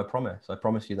true to my promise. I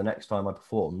promised you the next time I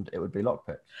performed, it would be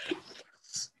Lockpick.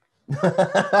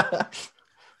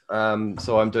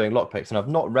 So I'm doing Lockpicks, and I've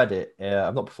not read it.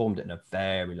 I've not performed it in a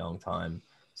very long time,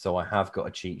 so I have got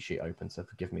a cheat sheet open. So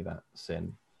forgive me that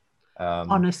sin.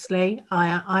 Honestly,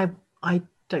 I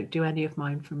don't do any of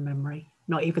mine from memory.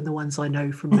 Not even the ones I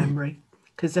know from memory,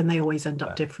 because then they always end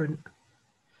up different.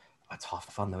 It's half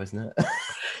the fun, though, isn't it?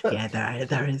 Yeah,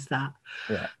 there is that.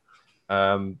 Yeah.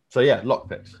 So yeah,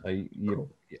 lockpicks. Cool.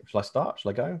 Shall I start?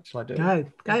 Shall I go? Shall I do? Go,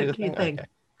 Do the do your thing? thing. Okay.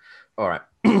 All right.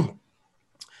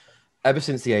 Ever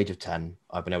since the age of 10,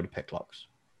 I've been able to pick locks.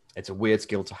 It's a weird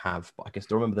skill to have, but I can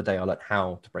still remember the day I learned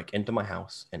how to break into my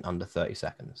house in under 30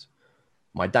 seconds.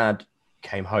 My dad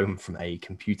came home from a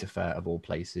computer fair of all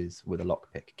places with a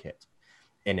lockpick kit.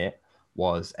 In it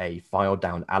was a filed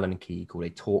down Allen key called a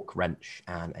torque wrench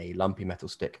and a lumpy metal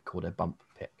stick called a bump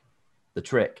pick. The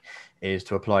trick is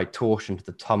to apply torsion to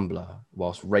the tumbler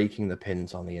whilst raking the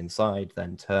pins on the inside,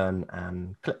 then turn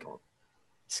and click.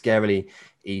 Scarily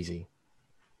easy,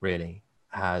 really.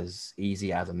 As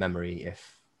easy as a memory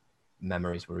if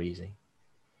memories were easy.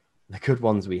 The good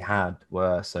ones we had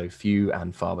were so few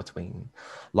and far between.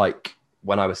 Like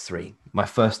when I was 3, my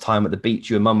first time at the beach,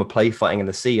 you and Mum were play fighting in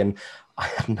the sea, and I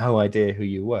had no idea who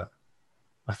you were.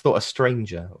 I thought a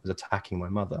stranger was attacking my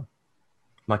mother.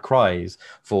 My cries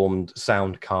formed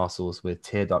sound castles with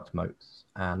tear duct moats,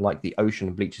 and like the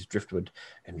ocean bleaches driftwood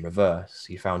in reverse,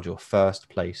 you found your first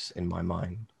place in my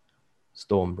mind.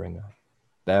 Stormbringer,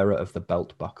 bearer of the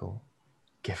belt buckle,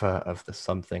 giver of the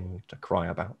something to cry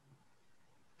about.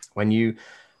 When you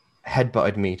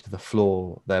headbutted me to the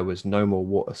floor, there was no more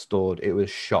water stored. It was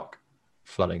shock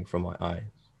flooding from my eyes.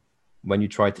 When you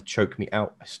tried to choke me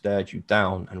out, I stared you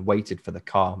down and waited for the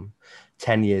calm.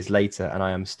 10 years later, and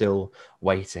I am still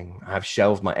waiting. I have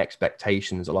shelved my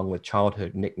expectations along with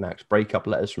childhood knickknacks, breakup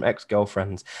letters from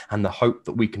ex-girlfriends, and the hope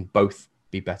that we can both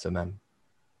be better men.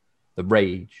 The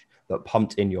rage that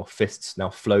pumped in your fists now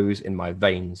flows in my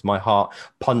veins. My heart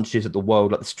punches at the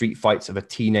world like the street fights of a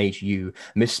teenage you,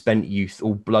 misspent youth,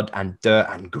 all blood and dirt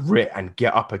and grit and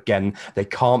get up again. They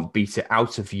can't beat it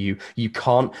out of you. You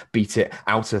can't beat it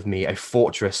out of me. A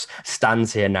fortress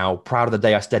stands here now, proud of the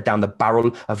day I stared down the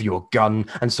barrel of your gun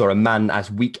and saw a man as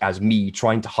weak as me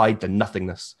trying to hide the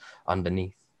nothingness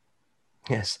underneath.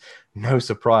 Yes, no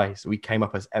surprise. We came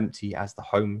up as empty as the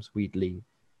homes we'd leave.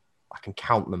 I can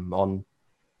count them on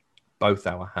both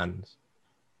our hands.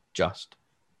 Just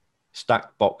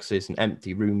stacked boxes and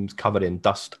empty rooms covered in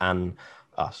dust and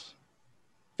us.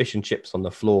 Fish and chips on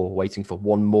the floor, waiting for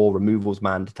one more removals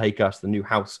man to take us to the new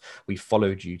house we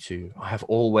followed you to. I have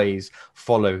always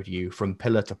followed you from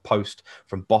pillar to post,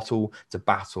 from bottle to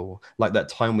battle, like that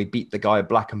time we beat the guy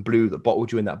black and blue that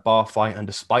bottled you in that bar fight, and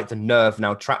despite the nerve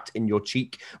now trapped in your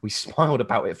cheek, we smiled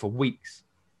about it for weeks,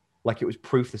 like it was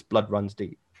proof this blood runs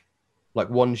deep. Like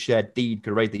one shared deed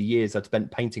could erase the years I'd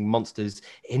spent painting monsters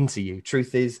into you.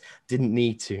 Truth is, didn't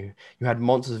need to. You had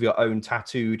monsters of your own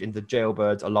tattooed into the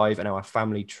jailbirds alive in our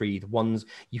family tree, the ones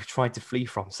you tried to flee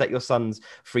from, set your sons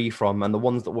free from, and the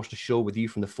ones that washed ashore with you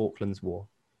from the Falklands War.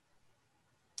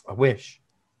 I wish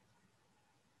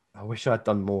I'd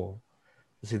done more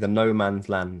to see the no man's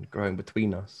land growing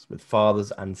between us, with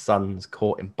fathers and sons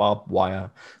caught in barbed wire,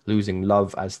 losing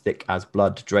love as thick as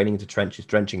blood, draining into trenches,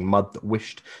 drenching mud that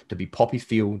wished to be poppy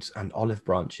fields and olive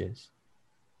branches.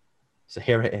 So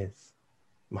here it is,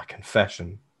 my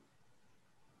confession.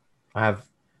 I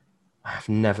have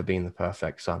never been the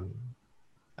perfect son,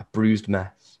 a bruised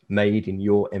mess made in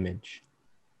your image,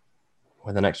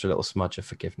 with an extra little smudge of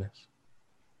forgiveness.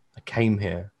 I came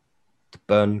here to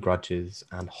burn grudges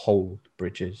and hold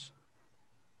bridges.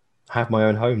 I have my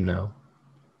own home now,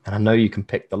 and I know you can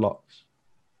pick the locks,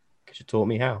 because you taught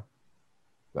me how.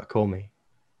 But call me,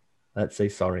 let's say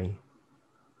sorry, and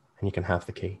you can have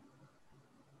the key.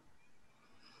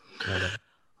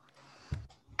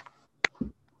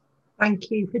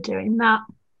 Thank you for doing that.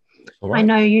 All right. I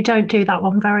know you don't do that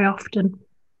one very often.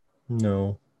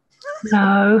 No.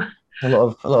 No. A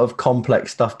lot of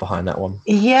complex stuff behind that one.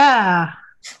 Yeah,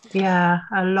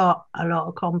 a lot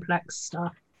of complex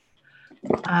stuff.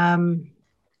 One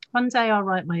day I'll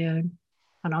write my own,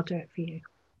 and I'll do it for you.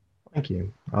 Thank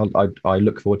you. I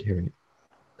look forward to hearing it.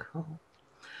 Cool.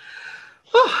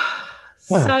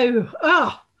 So,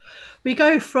 we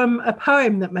go from a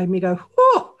poem that made me go,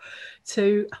 oh,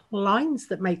 to lines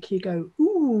that make you go,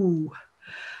 ooh,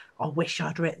 I wish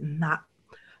I'd written that.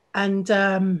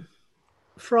 And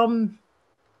from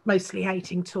Mostly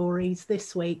Hating Tories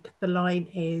this week, the line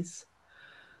is,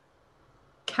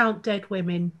 count dead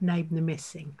women, name the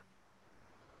missing.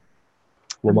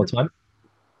 One more time.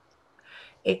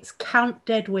 It's count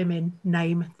dead women,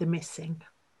 name the missing.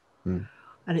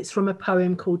 And it's from a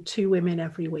poem called Two Women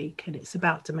Every Week, and it's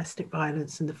about domestic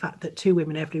violence and the fact that 2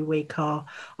 women every week are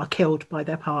killed by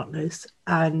their partners.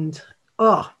 And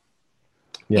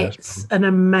it's an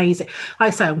amazing. Like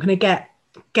I say, I'm going to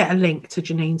get a link to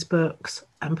Janine's books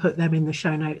and put them in the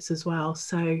show notes as well.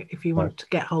 So if you want to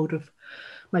get hold of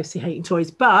Mostly Hating Tories,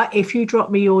 but if you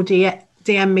drop me your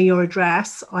DM me your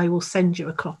address. I will send you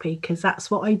a copy because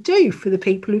that's what I do for the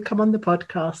people who come on the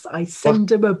podcast. I send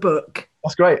them a book.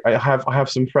 That's great. I have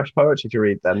some fresh poetry to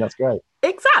read then. That's great.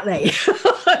 Exactly.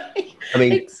 I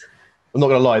mean, I'm not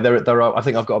going to lie. There are. I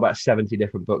think I've got about 70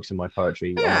 different books in my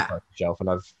poetry on my poetry shelf, and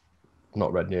I've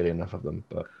not read nearly enough of them.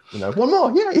 But one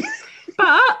more, yay!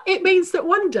 But it means that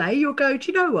one day you'll go,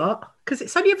 do you know what? Because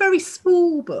it's only a very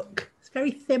small book. It's a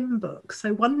very thin book.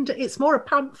 So it's more a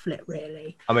pamphlet,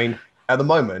 really. I mean, at the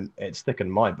moment, it's thicker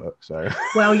than my book. So.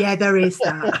 Well, yeah, there is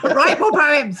that. Write more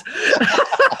poems.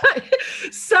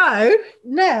 So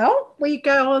now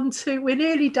we're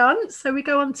nearly done. So we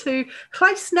go on to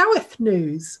Llaes Newydd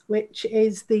News, which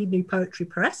is the new poetry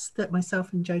press that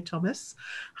myself and Joe Thomas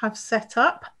have set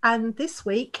up. And this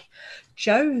week,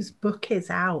 Joe's book is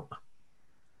out.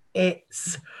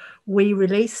 We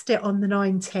released it on the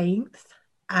 19th,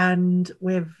 and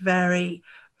we're very,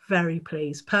 very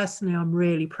pleased. Personally, I'm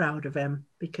really proud of him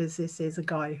because this is a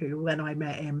guy who, when I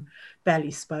met him,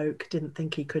 barely spoke, didn't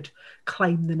think he could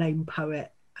claim the name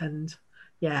poet. And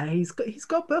yeah, he's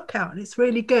got a book out and it's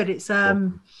really good. It's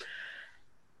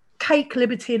Cake,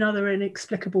 Liberty and Other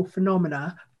Inexplicable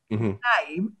Phenomena.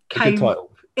 Mm-hmm. Good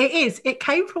title. It is. It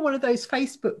came from one of those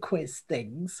Facebook quiz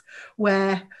things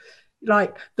where,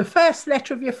 like, the first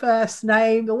letter of your first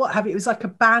name or what have you, it was like a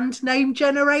band name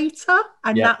generator,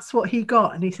 and that's what he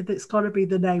got. And he said it's got to be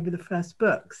the name of the first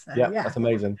book. So, yeah, that's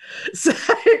amazing. So,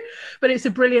 but it's a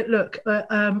brilliant look at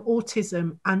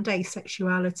autism and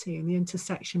asexuality and the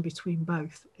intersection between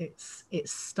both. It's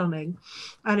stunning.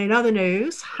 And in other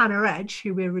news, Hannah Edge,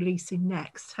 who we're releasing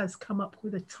next, has come up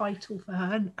with a title for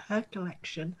her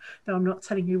collection, though I'm not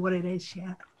telling you what it is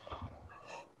yet.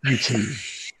 You too.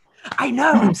 I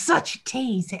know, I'm such a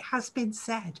tease. It has been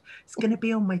said. It's going to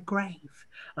be on my grave.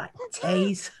 Like,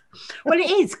 tease. Well, it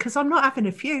is, because I'm not having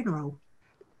a funeral.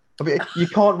 I mean, you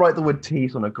can't write the word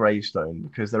tease on a gravestone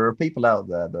because there are people out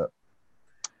there that...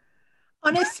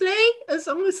 Honestly, as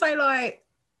long as they, like,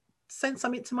 send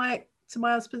something to my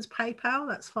husband's PayPal,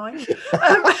 that's fine.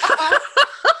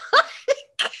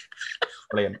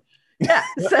 Brilliant. Yeah,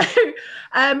 so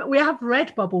we have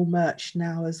Redbubble merch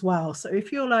now as well. So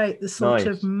if you're like the sort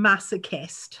of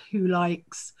masochist who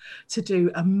likes to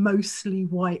do a mostly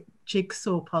white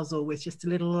jigsaw puzzle with just a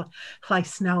little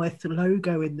Llaes Newydd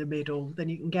logo in the middle, then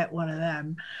you can get one of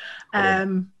them.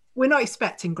 We're not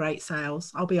expecting great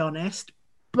sales, I'll be honest,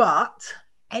 but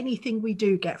anything we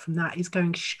do get from that is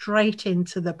going straight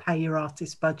into the pay your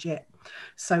artist budget.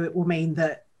 So it will mean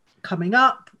that coming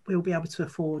up, we'll be able to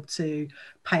afford to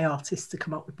pay artists to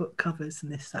come up with book covers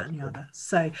and this, that, and the other.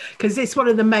 So, because it's one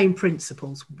of the main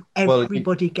principles,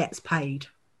 everybody gets paid.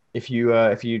 If you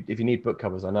need book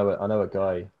covers, I know a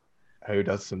guy who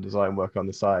does some design work on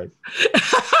the side.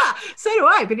 So do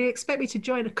I, but you expect me to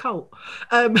join a cult?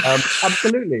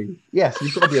 Absolutely, yes.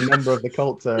 You've got to be a member of the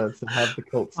cult to have the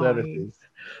cult services.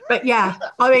 But yeah,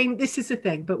 I mean, this is the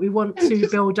thing. But we want to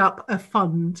build up a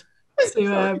fund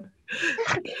to.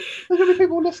 There's gonna be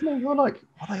people listening who are like,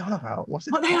 "What are they on about? What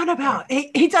are they on about?"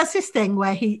 He does this thing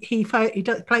where he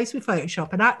plays with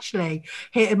Photoshop, and actually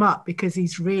hit him up because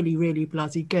he's really, really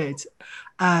bloody good.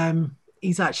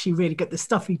 He's actually really good. The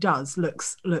stuff he does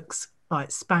looks like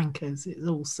spankers. It's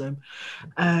awesome.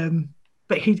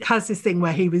 But he has this thing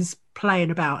where he was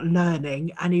playing about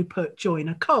learning, and he put join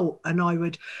a cult, and I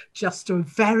would just do a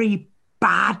very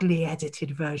badly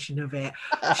edited version of it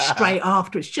straight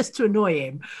afterwards, just to annoy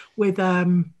him with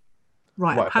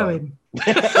write a poem.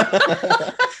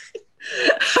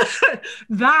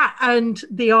 That and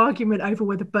the argument over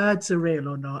whether birds are real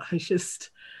or not has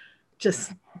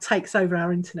just takes over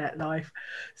our internet life.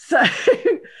 So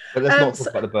but let's not talk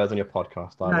about the birds on your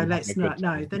podcast. No, let's not.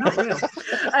 No, they're not real.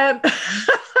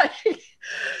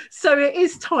 So it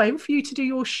is time for you to do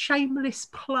your shameless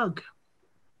plug.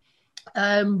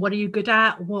 What are you good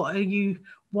at? What are you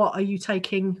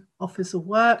taking offers of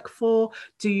work for?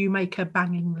 Do you make a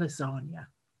banging lasagna?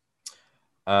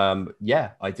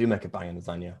 Yeah, I do make a banging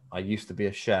lasagna. I used to be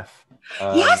a chef.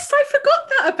 Yes, I forgot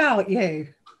that about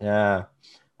you. Yeah.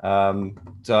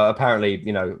 So apparently,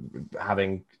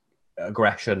 having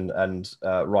aggression and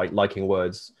liking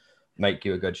words make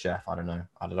you a good chef. I don't know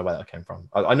where that came from.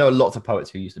 I know lots of poets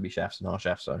who used to be chefs and are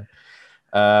chefs, so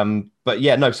but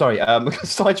yeah, no, sorry.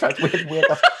 Sidetracked weird.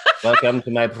 Welcome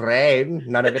to my brain.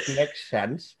 None of it makes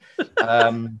sense.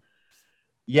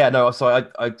 Yeah, no. So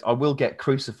I will get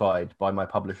crucified by my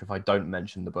publisher if I don't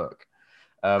mention the book.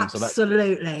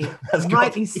 Absolutely, that's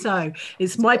rightly so.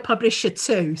 It's my publisher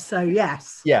too. So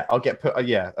yes. Yeah, I'll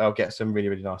get some really,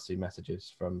 really nasty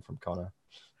messages from Connor.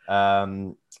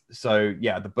 So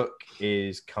yeah, the book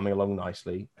is coming along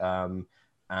nicely.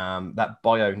 That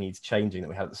bio needs changing that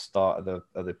we had at the start of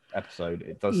the episode.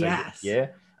 It does say this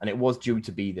year, and it was due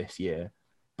to be this year,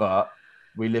 but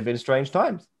we live in strange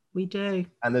times. We do.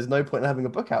 And there's no point in having a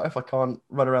book out if I can't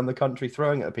run around the country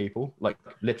throwing it at people, like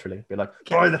literally, be like,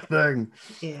 buy the thing.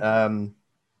 Yeah.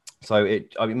 So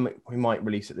we might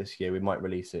release it this year. We might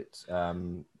release it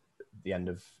the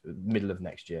middle of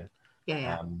next year.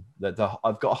 Yeah.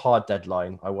 I've got a hard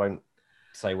deadline. I won't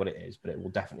say what it is, but it will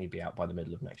definitely be out by the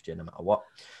middle of next year, no matter what.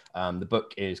 The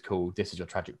book is called This Is Your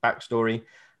Tragic Backstory,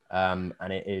 and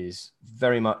it is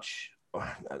very much.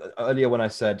 Earlier when I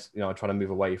said, I try to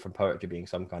move away from poetry being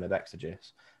some kind of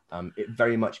exegesis, it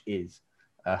very much is.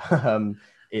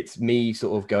 It's me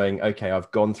sort of going, okay,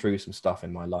 I've gone through some stuff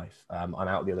in my life. I'm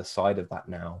out the other side of that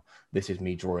now. This is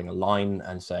me drawing a line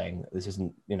and saying, this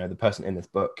isn't, the person in this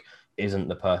book isn't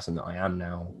the person that I am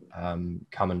now.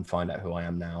 Come and find out who I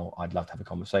am now. I'd love to have a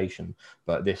conversation,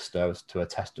 but this serves to a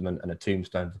testament and a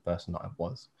tombstone to the person that I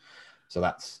was. So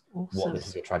that's awesome. What This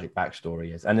Is Your Tragic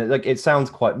Backstory is. And it sounds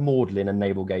quite maudlin and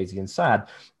navel-gazing and sad,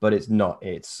 but it's not.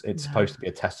 It's supposed to be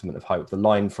a testament of hope. The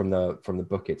line from the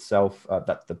book itself,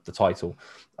 that the title,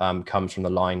 comes from the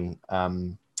line,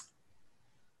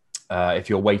 if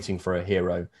you're waiting for a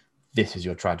hero, this is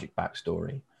your tragic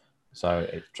backstory. So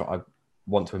I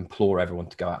want to implore everyone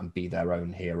to go out and be their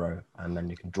own hero, and then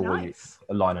you can draw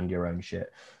a line under your own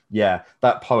shit. Yeah,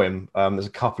 that poem, there's a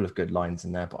couple of good lines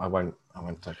in there, but I won't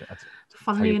take it.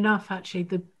 Funnily enough, actually,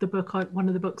 the book, one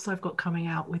of the books I've got coming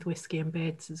out with Whiskey and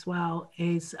Beards as well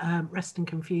is Rest and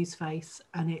Confused Face,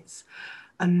 and it's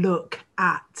a look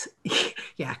at,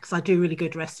 because I do really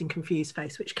good Rest and Confused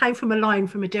Face, which came from a line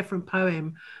from a different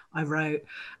poem I wrote,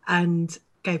 and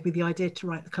gave me the idea to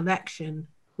write the collection,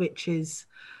 which is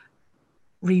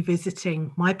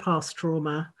revisiting my past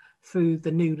trauma through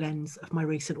the new lens of my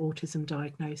recent autism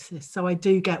diagnosis. So I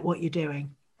do get what you're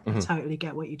doing. I totally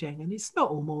get what you're doing, and it's not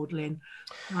all maudlin.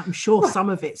 I'm sure some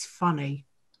of it's funny.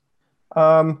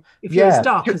 If you're as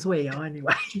dark as we are,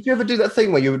 anyway. Did you ever do that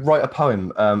thing where you would write a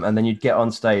poem and then you'd get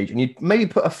on stage and you'd maybe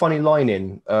put a funny line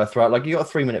in throughout? Like, you got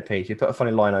a 3-minute piece, you put a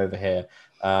funny line over here,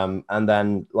 and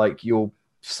then like you'll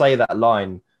say that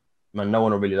line, and no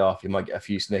one will really laugh. You might get a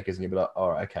few snickers, and you'll be like, "All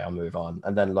right, okay, I'll move on."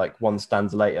 And then like one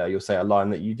stanza later, you'll say a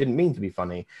line that you didn't mean to be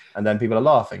funny, and then people are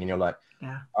laughing, and you're like,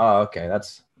 "Oh, okay,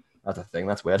 that's a thing.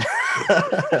 That's weird."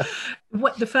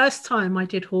 The first time I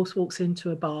did Horse Walks Into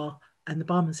a Bar, and the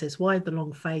barman says, "Why the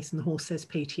long face?" and the horse says,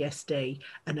 "PTSD,"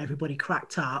 and everybody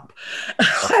cracked up.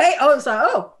 I was like,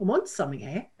 "Oh, I'm on something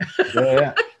here."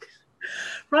 Yeah.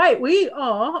 Right, we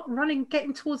are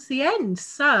getting towards the end.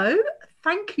 So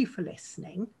thank you for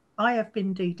listening. I have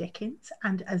been Dee Dickens,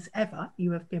 and as ever,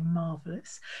 you have been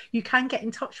marvellous. You can get in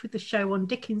touch with the show on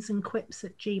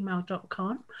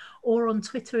dickensandquips@gmail.com or on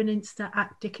Twitter and Insta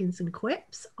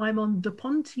 @dickensandquips. I'm on The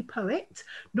Ponty Poet,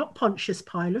 not Pontius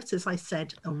Pilate, as I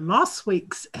said on last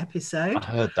week's episode. I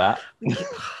heard that.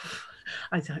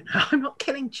 I don't know. I'm not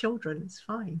killing children. It's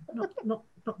fine. Not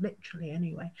literally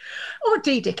anyway. Or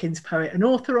Dee Dickens Poet, an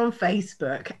author on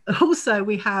Facebook. Also,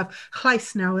 we have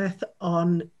Gleis Nauwert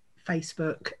on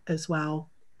Facebook as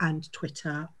well, and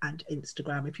Twitter and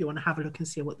Instagram if you want to have a look and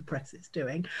see what the press is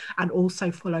doing. And also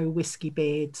follow Whiskey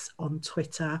Beards on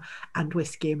Twitter and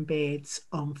Whiskey and Beards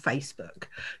on Facebook.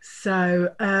 So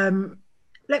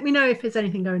let me know if there's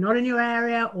anything going on in your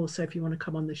area. Also, if you want to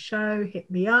come on the show,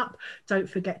 hit me up. Don't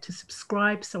forget to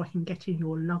subscribe so I can get in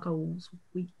your luggles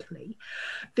weekly.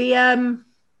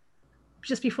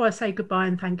 Just before I say goodbye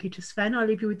and thank you to Sven, I'll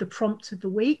leave you with the prompt of the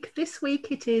week. This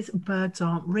week it is Birds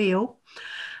Aren't Real.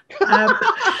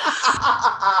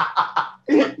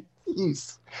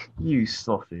 You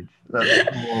sausage.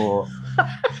 That's more.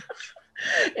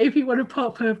 If you want to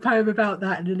pop a poem about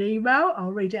that in an email,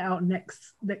 I'll read it out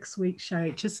next week's show.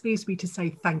 It just leaves me to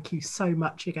say thank you so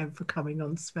much again for coming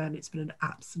on, Sven. It's been an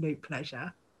absolute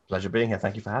pleasure. Pleasure being here.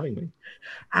 Thank you for having me.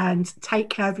 And take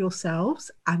care of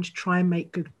yourselves and try and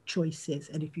make good choices.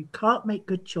 And if you can't make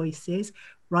good choices,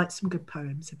 write some good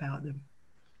poems about them.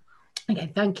 Okay,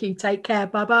 thank you. Take care.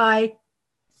 Bye-bye.